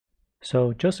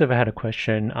So Joseph had a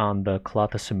question on the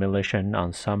cloth simulation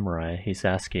on Samurai. He's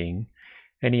asking,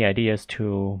 any ideas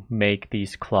to make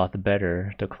these cloth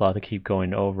better? The cloth keep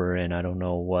going over and I don't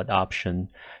know what option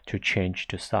to change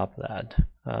to stop that.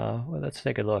 Well, let's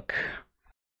take a look.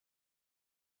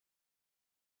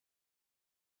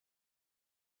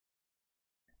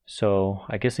 So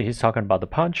I guess he's talking about the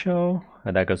poncho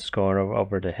and that goes going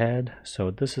over the head.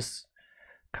 So this is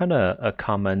kind of a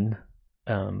common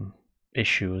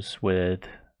issues with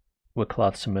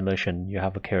cloth simulation. You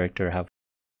have a character have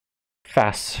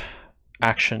fast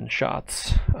action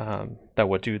shots that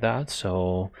would do that.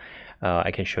 So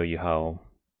I can show you how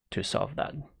to solve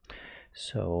that.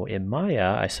 So in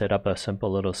Maya, I set up a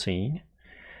simple little scene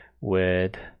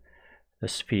with the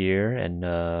sphere and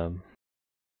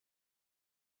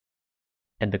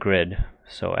the grid.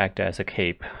 So act as a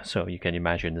cape. So you can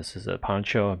imagine this is a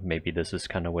poncho. Maybe this is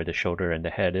kind of where the shoulder and the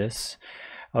head is.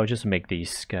 I'll just make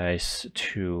these guys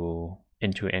into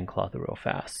nCloth real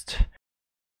fast.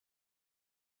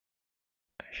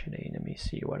 Actually, let me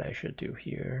see what I should do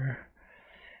here.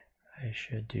 I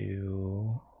should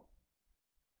do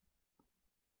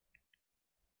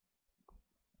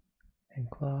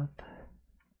nCloth.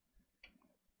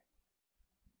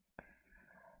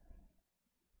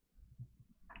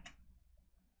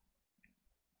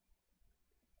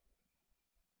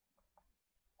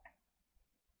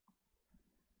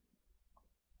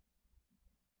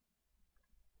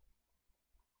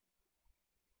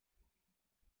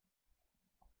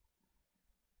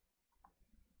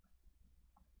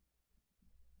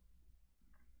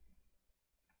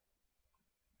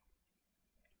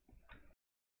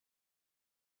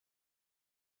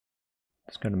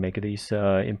 It's going to make these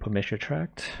input measure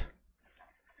tracked.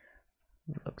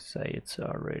 Looks like it's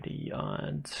already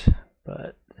on,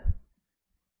 but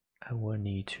I will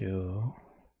need to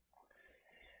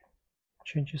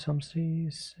change some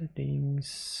settings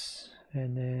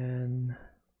and then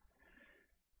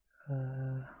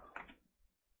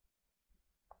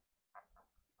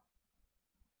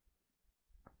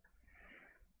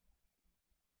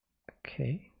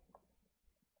okay.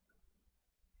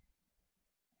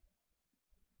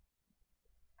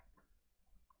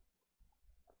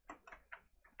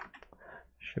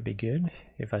 Should be good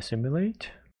if I simulate.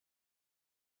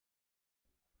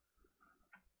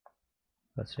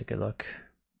 Let's take a look.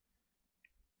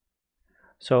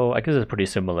 So I guess it's pretty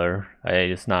similar.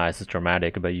 It's not as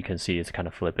dramatic, but you can see it's kind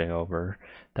of flipping over.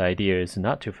 The idea is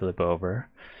not to flip over.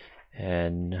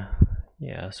 And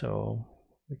yeah, so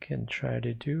we can try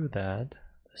to do that.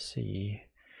 Let's see.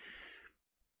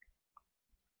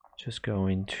 Just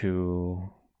going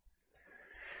to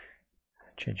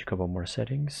change a couple more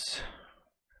settings.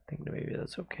 I think maybe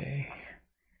that's okay.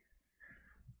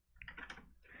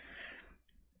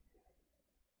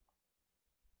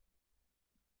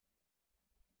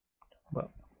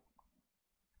 Well,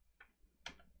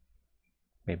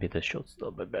 maybe this shows a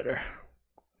little bit better.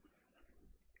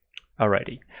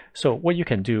 Alrighty, so what you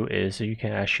can do is you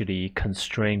can actually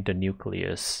constrain the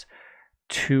nucleus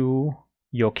to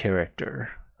your character.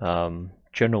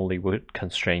 Generally would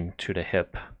constrain to the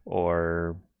hip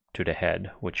or to the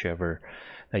head, whichever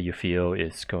that you feel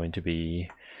is going to be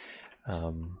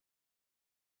the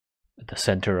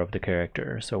center of the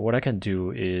character. So what I can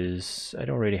do is, I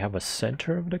don't really have a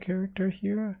center of the character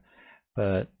here,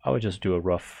 but I would just do a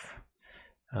rough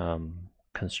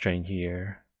constraint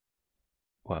here.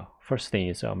 Well, first thing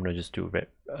is I'm gonna just do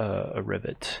a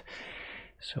rivet.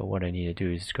 So what I need to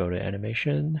do is go to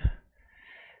animation,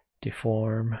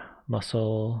 deform,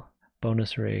 muscle,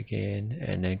 bonus ray again,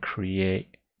 and then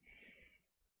create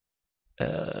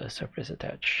a surface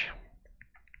attach.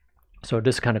 So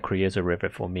this kind of creates a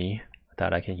rivet for me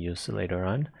that I can use later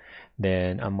on.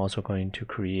 Then I'm also going to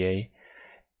create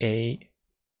a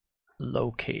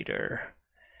locator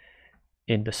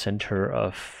in the center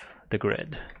of the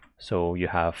grid. So you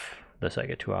have, let's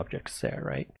say, two objects there,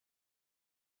 right?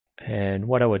 And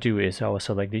what I will do is I will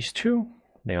select these two,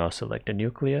 then I'll select the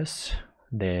nucleus,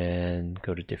 then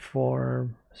go to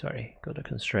deform, go to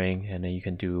constraint, and then you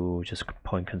can do just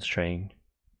point constraint,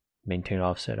 maintain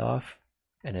offset off,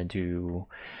 and then do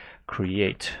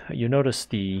create. You notice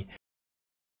the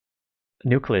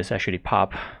nucleus actually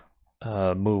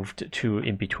moved to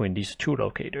in between these two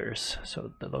locators.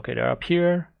 So the locator up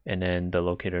here, and then the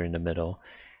locator in the middle.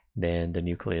 Then the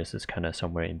nucleus is kind of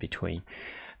somewhere in between.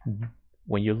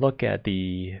 When you look at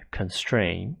the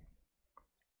constraint,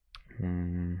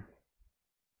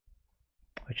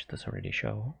 which doesn't really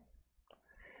show,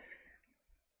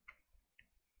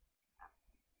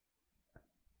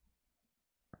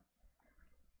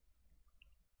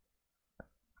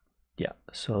 Yeah,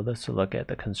 so let's look at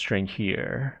the constraint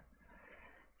here.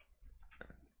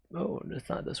 Oh, it's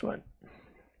not this one.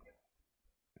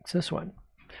 It's this one.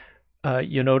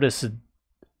 You notice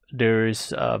there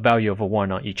is a value of a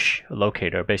 1 on each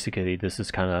locator. Basically, this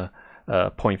is kind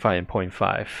of 0.5 and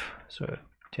 0.5. So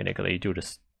technically, you do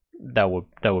this. That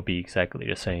would be exactly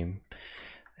the same.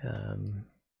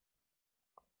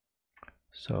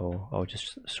 So I'll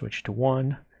just switch to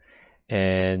 1.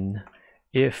 And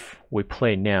if we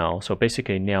play now, so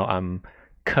basically now I'm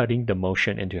cutting the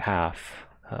motion into half.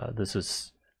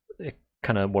 It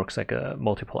kind of works like a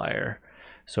multiplier.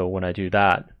 So when I do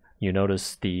that, you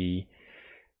notice the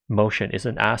motion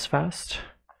isn't as fast.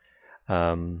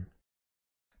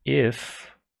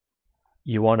 If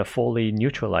you want to fully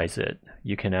neutralize it,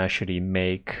 you can actually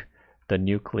make the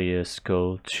nucleus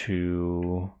go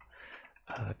to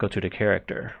the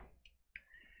character,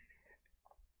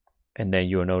 and then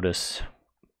you'll notice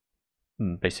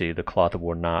basically the cloth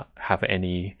will not have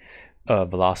any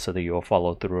velocity or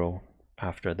follow through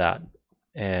after that.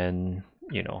 And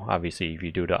obviously if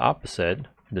you do the opposite,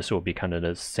 this will be kind of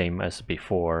the same as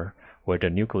before, where the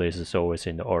nucleus is always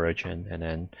in the origin, and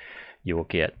then you will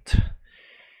get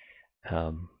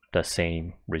the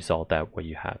same result that what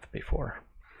you had before.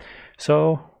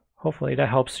 So hopefully that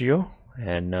helps you,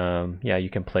 and yeah, you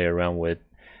can play around with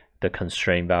the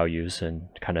constraint values and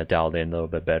kind of dial in a little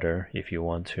bit better if you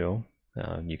want to.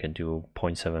 You can do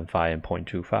 0.75 and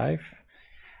 0.25.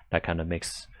 That kind of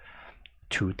makes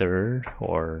 2/3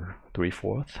 or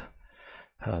 3/4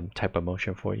 type of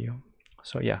motion for you.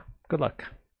 So yeah, good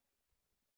luck.